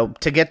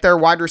to get their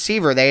wide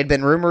receiver. They had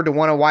been rumored to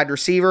want a wide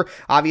receiver.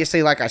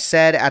 Obviously, like I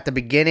said at the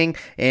beginning,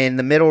 in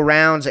the middle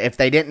rounds, if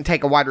they didn't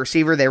take a wide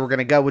receiver, they were going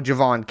to go with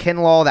Javon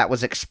Kinlaw. That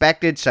was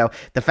expected. So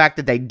the fact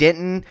that they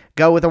didn't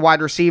go with a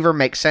wide receiver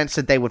makes sense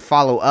that they would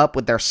follow up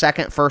with their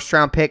second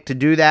first-round pick to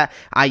do that.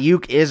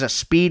 Ayuk is a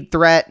speed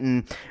threat,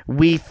 and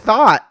we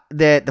thought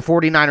that the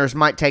 49ers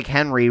might take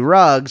Henry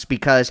Ruggs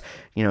because,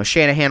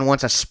 Shanahan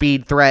wants a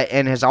speed threat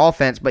in his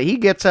offense, but he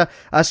gets a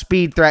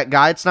speed threat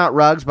guy. It's not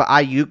Ruggs, but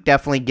Ayuk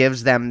definitely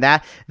gives them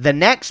that. The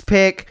next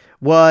pick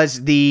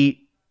was the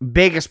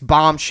biggest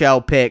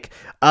bombshell pick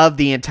of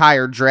the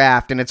entire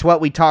draft, and it's what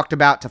we talked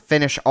about to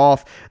finish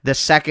off the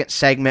second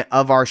segment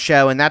of our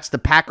show, and that's the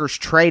Packers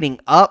trading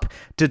up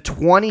to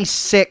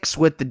 26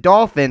 with the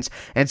Dolphins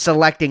and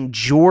selecting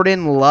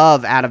Jordan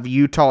Love out of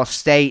Utah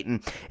State.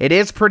 And it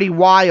is pretty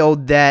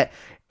wild that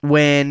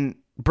when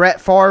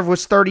Brett Favre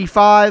was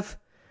 35,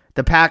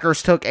 the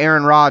Packers took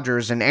Aaron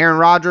Rodgers, and Aaron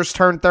Rodgers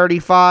turned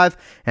 35,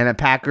 and the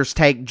Packers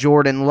take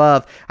Jordan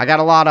Love. I got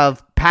a lot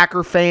of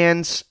Packer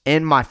fans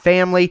in my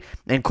family,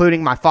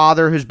 including my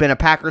father, who's been a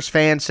Packers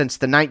fan since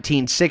the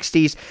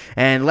 1960s,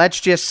 and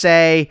let's just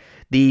say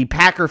the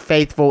Packer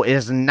faithful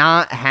is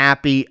not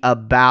happy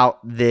about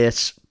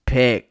this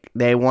pick.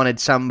 They wanted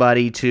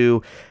somebody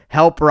to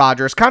help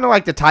Rodgers, kind of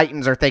like the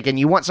Titans are thinking.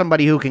 You want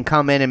somebody who can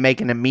come in and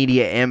make an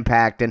immediate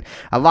impact, and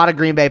a lot of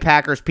Green Bay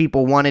Packers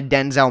people wanted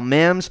Denzel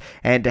Mims,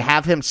 and to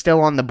have him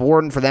still on the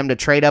board and for them to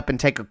trade up and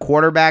take a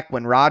quarterback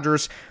when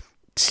Rodgers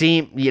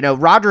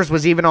Rodgers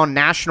was even on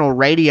national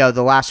radio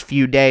the last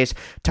few days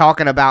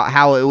talking about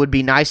how it would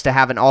be nice to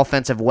have an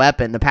offensive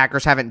weapon. The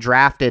Packers haven't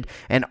drafted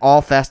an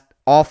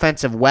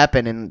offensive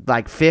weapon in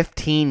like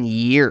 15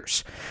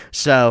 years.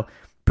 So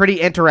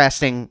pretty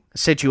interesting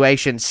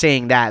situation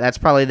seeing that. That's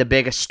probably the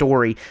biggest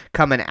story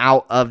coming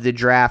out of the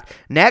draft.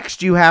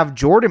 Next, you have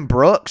Jordan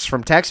Brooks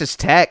from Texas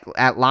Tech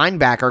at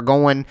linebacker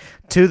going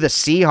to the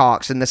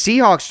Seahawks. And the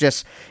Seahawks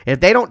just, if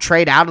they don't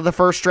trade out of the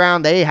first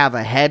round, they have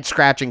a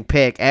head-scratching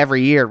pick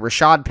every year.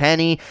 Rashad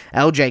Penny,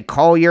 LJ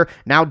Collier,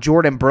 now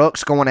Jordan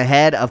Brooks going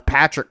ahead of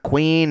Patrick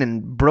Queen,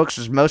 and Brooks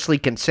is mostly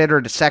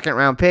considered a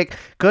second-round pick.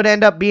 Could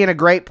end up being a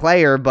great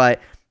player,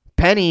 but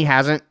Penny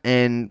hasn't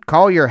and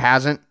Collier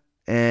hasn't.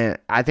 And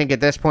I think at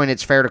this point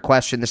it's fair to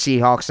question the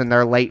Seahawks and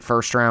their late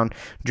first-round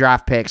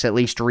draft picks, at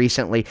least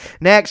recently.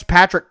 Next,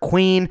 Patrick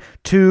Queen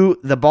to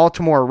the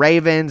Baltimore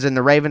Ravens, and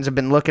the Ravens have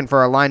been looking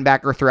for a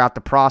linebacker throughout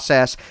the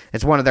process.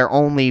 It's one of their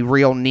only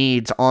real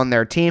needs on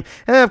their team.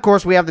 And then, of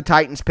course, we have the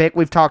Titans pick.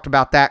 We've talked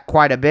about that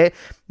quite a bit.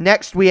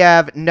 Next, we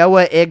have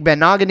Noah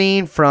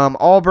Igbinoghene from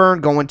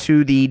Auburn going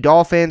to the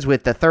Dolphins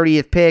with the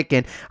 30th pick,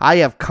 and I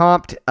have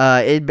comped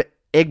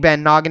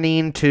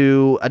Igbinoghene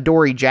to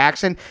Adoree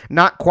Jackson.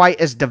 Not quite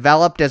as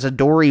developed as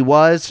Adoree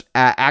was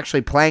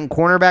actually playing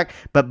cornerback,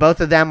 but both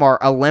of them are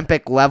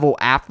Olympic-level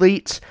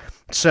athletes.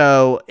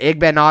 So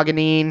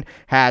Igbinoghene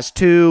has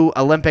two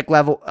Olympic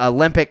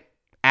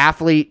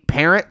athlete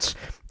parents,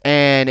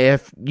 and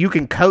if you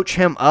can coach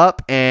him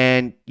up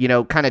and,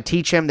 kind of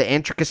teach him the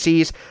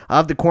intricacies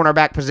of the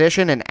cornerback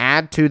position and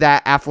add to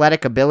that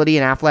athletic ability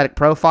and athletic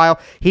profile,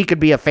 he could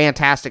be a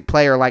fantastic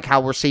player like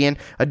how we're seeing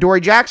Adoree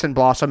Jackson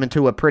blossom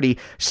into a pretty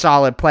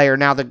solid player.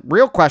 Now, the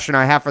real question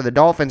I have for the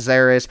Dolphins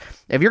there is,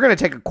 if you're going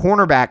to take a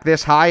cornerback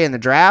this high in the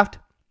draft,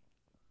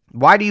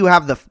 why do you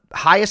have the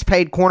highest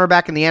paid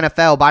cornerback in the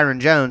NFL, Byron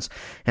Jones,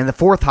 and the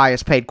fourth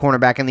highest paid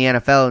cornerback in the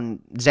NFL,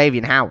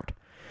 Xavier Howard?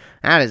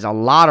 That is a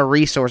lot of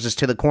resources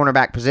to the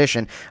cornerback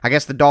position. I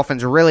guess the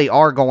Dolphins really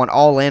are going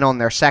all in on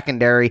their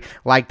secondary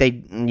like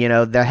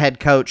the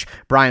head coach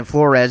Brian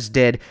Flores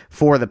did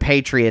for the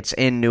Patriots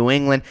in New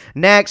England.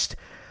 Next,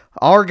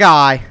 our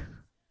guy,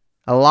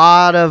 a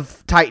lot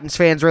of Titans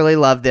fans really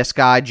love this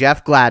guy,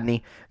 Jeff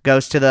Gladney,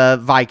 goes to the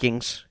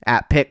Vikings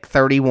at pick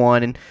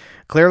 31, and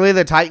clearly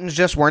the Titans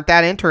just weren't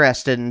that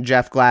interested in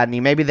Jeff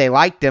Gladney. Maybe they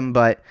liked him,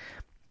 but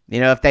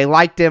if they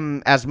liked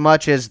him as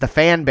much as the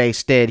fan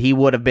base did, he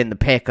would have been the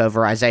pick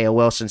over Isaiah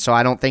Wilson. So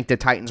I don't think the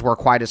Titans were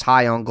quite as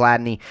high on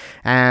Gladney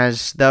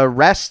as the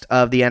rest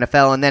of the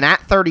NFL. And then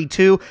at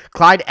 32,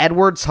 Clyde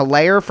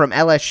Edwards-Helaire from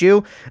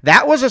LSU.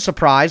 That was a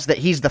surprise that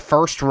he's the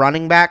first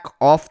running back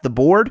off the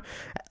board.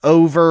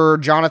 over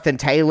Jonathan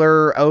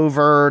Taylor,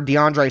 over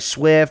DeAndre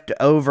Swift,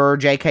 over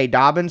J.K.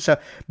 Dobbins. So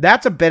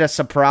that's a bit of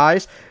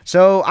surprise.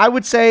 So I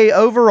would say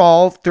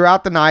overall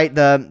throughout the night,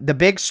 the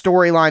big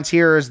storylines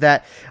here is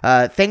that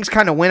things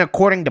kind of went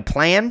according to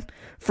plan.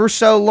 For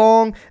so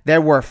long, there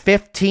were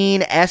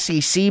 15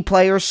 SEC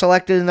players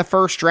selected in the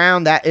first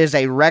round. That is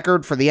a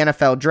record for the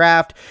NFL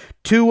draft.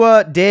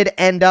 Tua did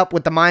end up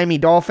with the Miami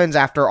Dolphins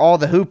after all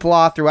the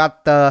hoopla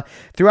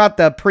throughout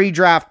the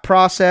pre-draft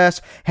process.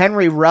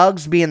 Henry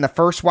Ruggs being the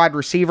first wide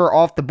receiver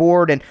off the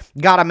board, and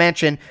gotta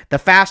mention the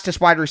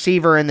fastest wide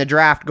receiver in the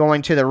draft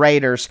going to the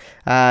Raiders.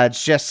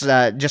 It's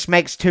just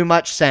makes too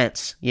much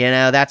sense. You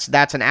know, that's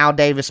an Al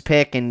Davis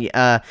pick, and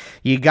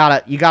you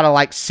gotta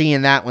like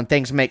seeing that when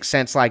things make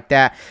sense like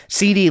that.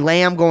 CeeDee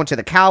Lamb going to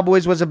the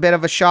Cowboys was a bit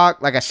of a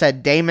shock. Like I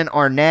said, Damon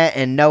Arnett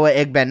and Noah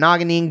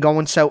Igbenogany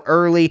going so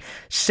early.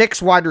 6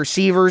 wide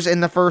receivers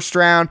in the first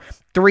round,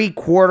 3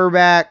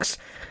 quarterbacks.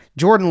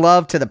 Jordan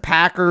Love to the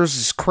Packers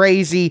is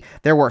crazy.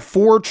 There were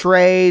 4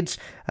 trades.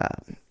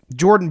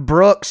 Jordan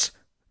Brooks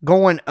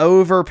going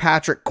over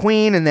Patrick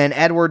Queen, and then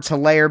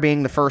Edwards-Helaire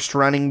being the first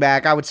running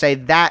back. I would say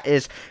that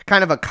is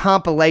kind of a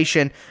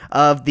compilation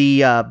of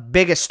the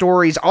biggest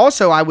stories.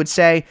 Also, I would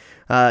say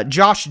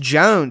Josh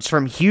Jones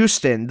from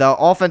Houston, the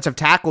offensive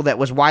tackle that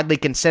was widely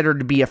considered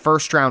to be a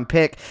first-round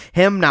pick,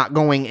 him not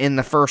going in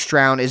the first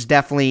round is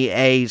definitely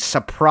a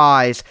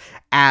surprise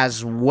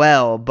as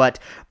well. But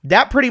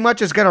that pretty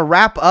much is going to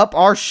wrap up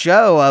our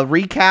show, a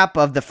recap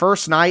of the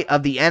first night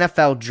of the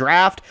NFL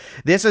draft.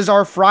 This is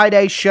our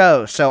Friday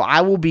show, so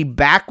I will be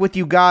back with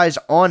you guys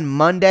on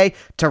Monday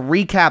to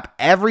recap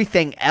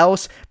everything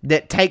else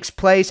that takes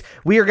place.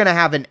 We are going to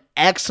have an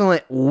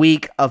excellent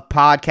week of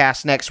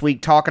podcasts next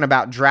week talking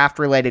about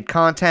draft-related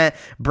content,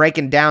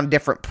 breaking down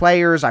different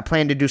players. I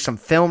plan to do some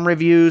film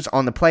reviews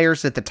on the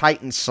players that the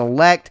Titans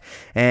select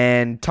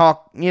and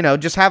talk,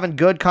 just having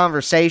good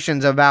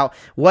conversations about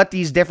what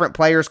these different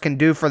players can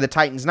do for the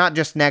Titans, not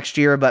just next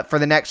year, but for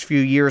the next few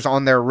years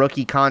on their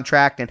rookie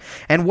contract,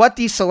 and what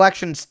these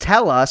selections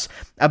tell us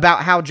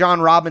about how John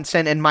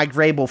Robinson and Mike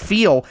Vrabel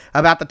feel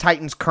about the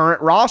Titans'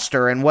 current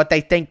roster and what they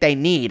think they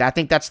need. I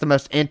think that's the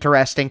most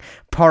interesting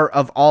part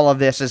of all of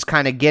this, is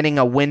kind of getting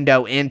a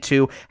window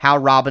into how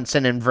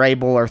Robinson and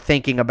Vrabel are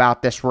thinking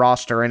about this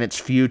roster and its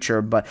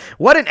future. But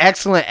what an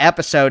excellent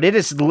episode. It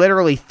is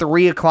literally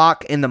 3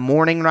 o'clock in the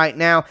morning right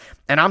now,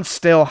 and I'm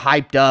still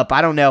hyped up.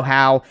 I don't know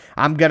how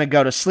I'm going to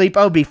go to sleep.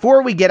 Oh,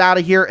 before we get out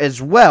of here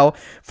as well,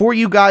 for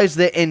you guys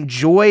that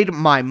enjoyed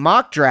my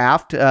mock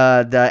draft,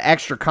 the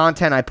extra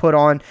content I put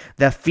on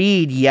the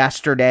feed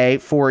yesterday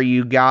for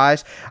you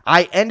guys,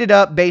 I ended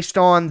up based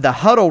on the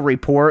Huddle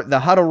Report. The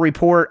Huddle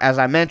Report, as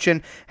I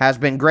mentioned, has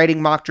been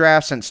grading mock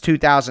drafts since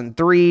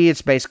 2003.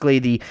 It's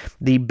basically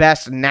the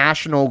best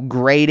national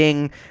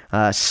grading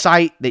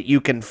site that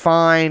you can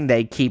find.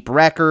 They keep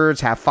records,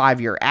 have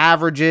 5-year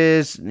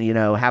averages,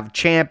 have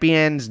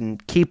champions,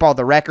 and keep all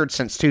the records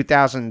since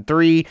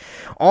 2003.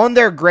 On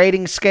their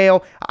grading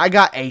scale, I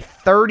got a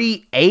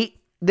 38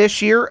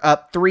 this year,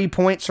 up 3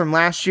 points from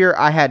last year.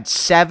 I had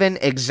 7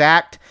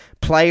 exact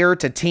player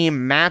to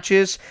team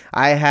matches.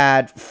 I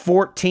had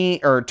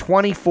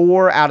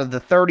 24 out of the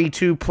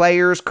 32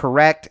 players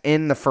correct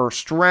in the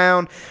first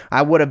round.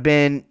 I would have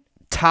been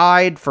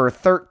tied for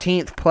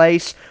 13th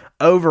place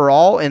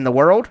overall in the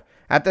world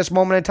at this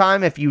moment in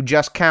time. If you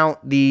just count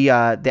the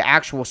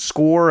actual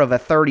score of a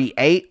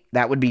 38,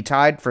 that would be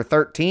tied for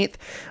 13th.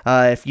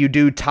 If you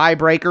do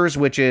tiebreakers,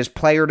 which is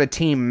player to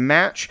team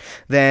match,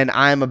 then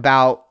I'm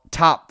about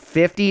top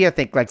 50, I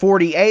think like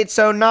 48,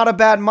 so not a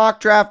bad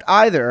mock draft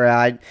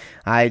either.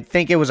 I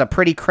think it was a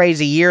pretty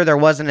crazy year. There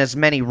wasn't as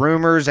many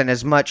rumors and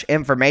as much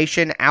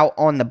information out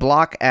on the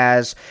block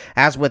as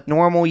with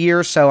normal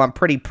years, so I'm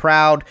pretty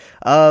proud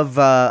of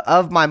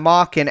my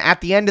mock. And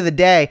at the end of the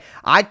day,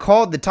 I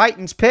called the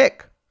Titans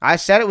pick. I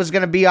said it was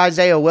going to be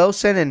Isaiah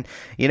Wilson, and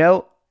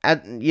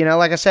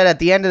like I said, at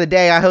the end of the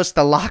day, I host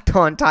the Locked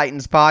On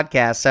Titans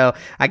podcast, so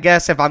I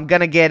guess if I'm going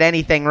to get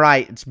anything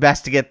right, it's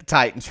best to get the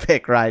Titans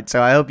pick right. So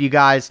I hope you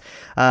guys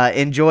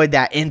enjoyed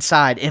that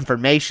inside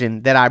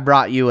information that I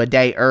brought you a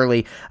day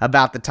early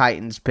about the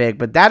Titans pick.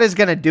 But that is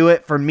going to do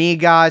it for me,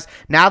 guys.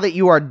 Now that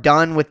you are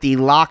done with the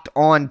Locked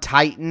On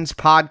Titans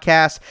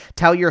podcast,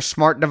 tell your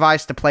smart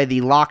device to play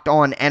the Locked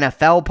On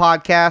NFL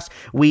podcast.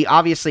 We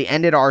obviously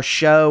ended our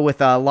show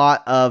with a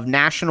lot of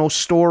national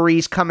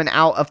stories coming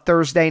out of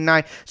Thursday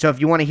night. So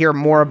if you want to hear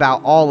more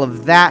about all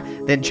of that,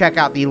 then check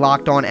out the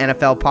Locked On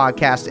NFL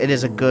podcast. It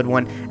is a good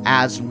one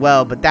as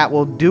well. But that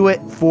will do it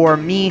for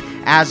me.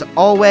 As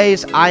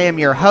always, I am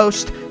your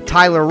host,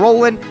 Tyler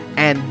Rowland,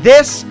 and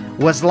this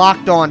was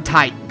Locked On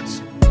Titans.